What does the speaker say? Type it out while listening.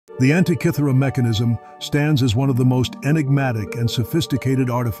The Antikythera mechanism stands as one of the most enigmatic and sophisticated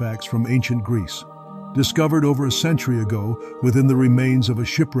artifacts from ancient Greece. Discovered over a century ago within the remains of a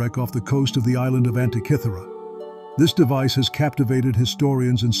shipwreck off the coast of the island of Antikythera, this device has captivated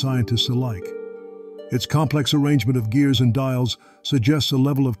historians and scientists alike. Its complex arrangement of gears and dials suggests a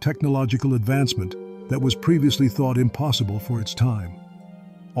level of technological advancement that was previously thought impossible for its time.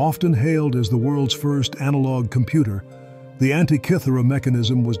 Often hailed as the world's first analog computer, the Antikythera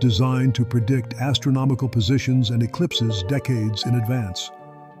mechanism was designed to predict astronomical positions and eclipses decades in advance.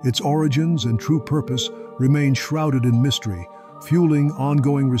 Its origins and true purpose remain shrouded in mystery, fueling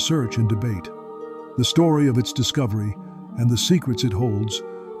ongoing research and debate. The story of its discovery and the secrets it holds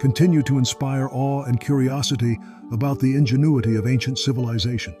continue to inspire awe and curiosity about the ingenuity of ancient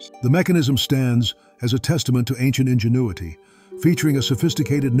civilizations. The mechanism stands as a testament to ancient ingenuity, featuring a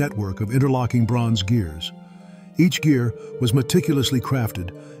sophisticated network of interlocking bronze gears. Each gear was meticulously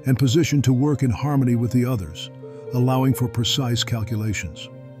crafted and positioned to work in harmony with the others, allowing for precise calculations.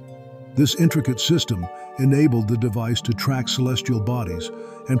 This intricate system enabled the device to track celestial bodies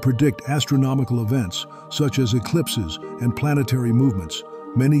and predict astronomical events such as eclipses and planetary movements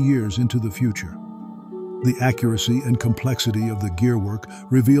many years into the future. The accuracy and complexity of the gearwork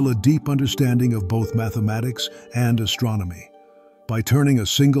reveal a deep understanding of both mathematics and astronomy. By turning a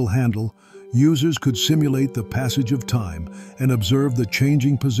single handle, users could simulate the passage of time and observe the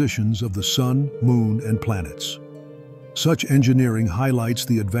changing positions of the sun, moon, and planets. Such engineering highlights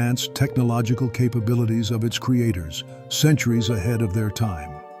the advanced technological capabilities of its creators, centuries ahead of their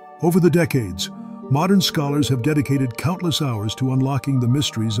time. Over the decades, modern scholars have dedicated countless hours to unlocking the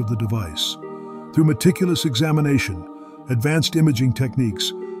mysteries of the device. Through meticulous examination, advanced imaging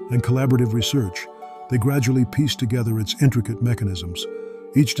techniques, and collaborative research, they gradually piece together its intricate mechanisms.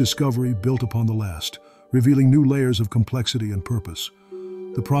 Each discovery built upon the last, revealing new layers of complexity and purpose.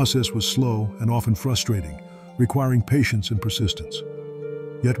 The process was slow and often frustrating, requiring patience and persistence.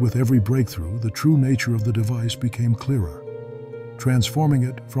 Yet with every breakthrough, the true nature of the device became clearer, transforming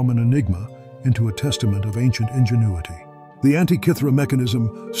it from an enigma into a testament of ancient ingenuity. The Antikythera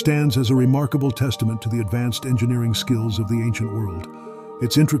mechanism stands as a remarkable testament to the advanced engineering skills of the ancient world.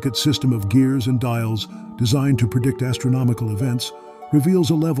 Its intricate system of gears and dials, designed to predict astronomical events, reveals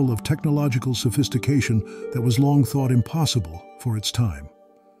a level of technological sophistication that was long thought impossible for its time.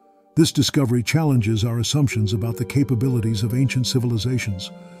 This discovery challenges our assumptions about the capabilities of ancient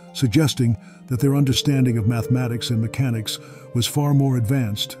civilizations, suggesting that their understanding of mathematics and mechanics was far more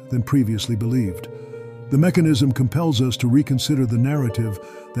advanced than previously believed. The mechanism compels us to reconsider the narrative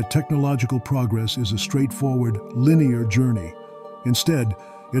that technological progress is a straightforward, linear journey. Instead,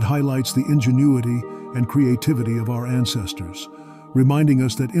 it highlights the ingenuity and creativity of our ancestors, reminding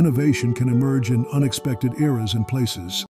us that innovation can emerge in unexpected eras and places.